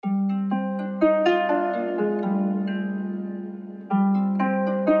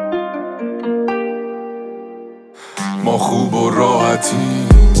خوب و راحتیم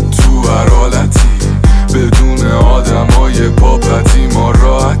تو هر حالتی، بدون آدمای پاپتی ما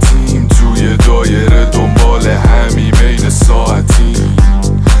راحتیم. توی دایره دنبال همیم عین ساعتیم،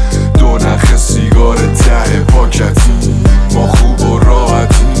 دو نخ سیگار ته پاکتیم. ما خوب و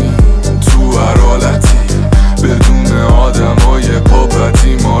راحتیم تو هر حالتی، بدون آدمای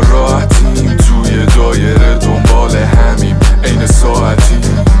پاپتی ما راحتیم. توی دایره دنبال همیم عین ساعتیم،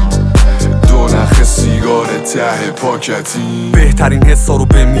 دو نخ سیگار ته پاکتیم. بهترین حسا رو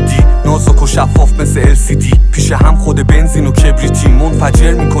بمیدی، نازک و شفاف مثل LCD. پیش هم خود بنزین و کبریتی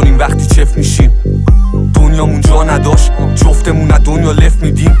منفجر میکنیم وقتی چف میشیم. دنیامون جا نداشت، جفتمون از دنیا لف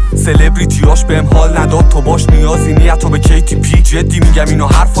میدیم. سلبریتیاش بهم حال نداد، تو باش نیازی نی تو به KTP. جدی میگم اینو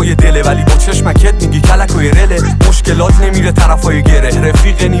حرفای دله، ولی با چشمکت میگی کلک و رله. مشکلات نمیره طرفای گره،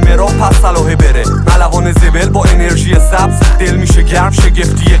 رفیق نیمه راه پس صلاحه بره. ملوان زبل با انرژی سبز، دل میشه گرم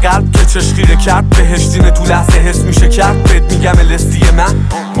شگفتی قلب که چشخیره کرد. بهشتینه تو لحظه حس میشه کرد، بهت میگم الستی من.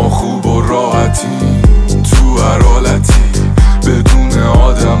 ما خوب و راحتیم تو هر حالتی، بدون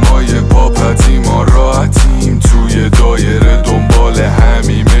آدمای پاپتی ما راحتیم. توی دایره دنبال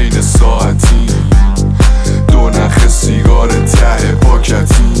همیم عین ساعتیم، دو نخ سیگار ته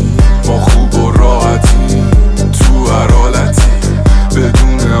پاکتیم. ما خوب و راحتیم تو هر حالتی،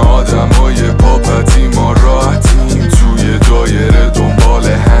 بدون آدمای پاپتی ما راحتیم. توی دایره دنبال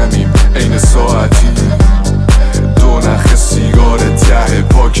همیم عین ساعتیم، دو نخ سیگار ته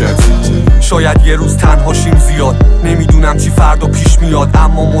پاکتیم. شاید یه روز تنهاشیم زیاد، نمیدونم چی فردا پیش میاد.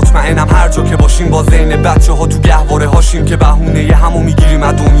 اما مطمئنم هر جا که باشیم با ذهن بچه ها تو گهواره هاشیم که بهونه ی همو میگیریم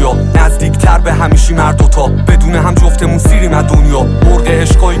از دنیا. نزدیکتر به همیشیم هر دوتا، بدون هم جفتمون سیریم از دنیا. مرغ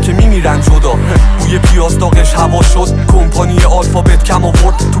عشقایی که میمیرن جدا، بوی پیاز داغش هوا شد. کمپانی آلفابت کم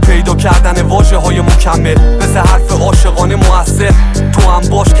آورد تو پیدا کردن واژه های مکمل، مثل حرف عاشقانه موثر. تو هم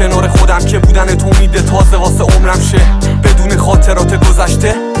باش کنار خودم که بودن تو میده تازه واسه عمرم شه. بدون خاطرات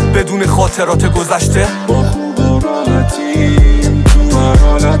گذشته، بدون خاطرات گذشته. با خوب و راحتیم تو هر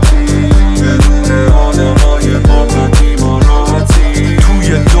حالتی، بدون آدمای پاپتی ما راحتیم.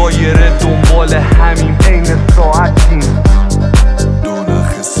 توی دایره دنبال همین عین ساعتیم، دو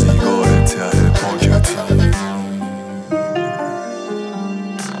نخ سیگار ته پاکتیم.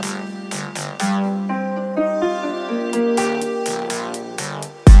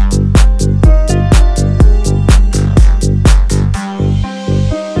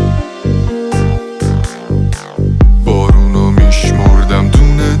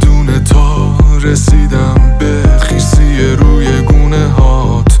 رسیدم به خیسی روی گونه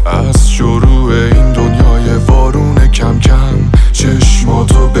هات، از شروع این دنیای وارونه کم کم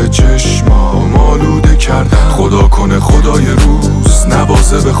چشماتو به چشمام آلوده کردم. خدا کنه خدای روز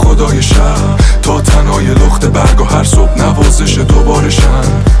نوازه به خدای شب، تا تنهای لخت برگ و هر صبح نوازش دوبارشن.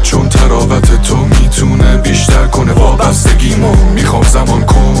 چون تراوت تو میتونه بیشتر کنه وابستگیمو، میخوام زمان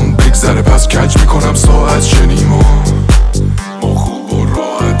کن بگذره پس کج میکنم ساعت شنیمو.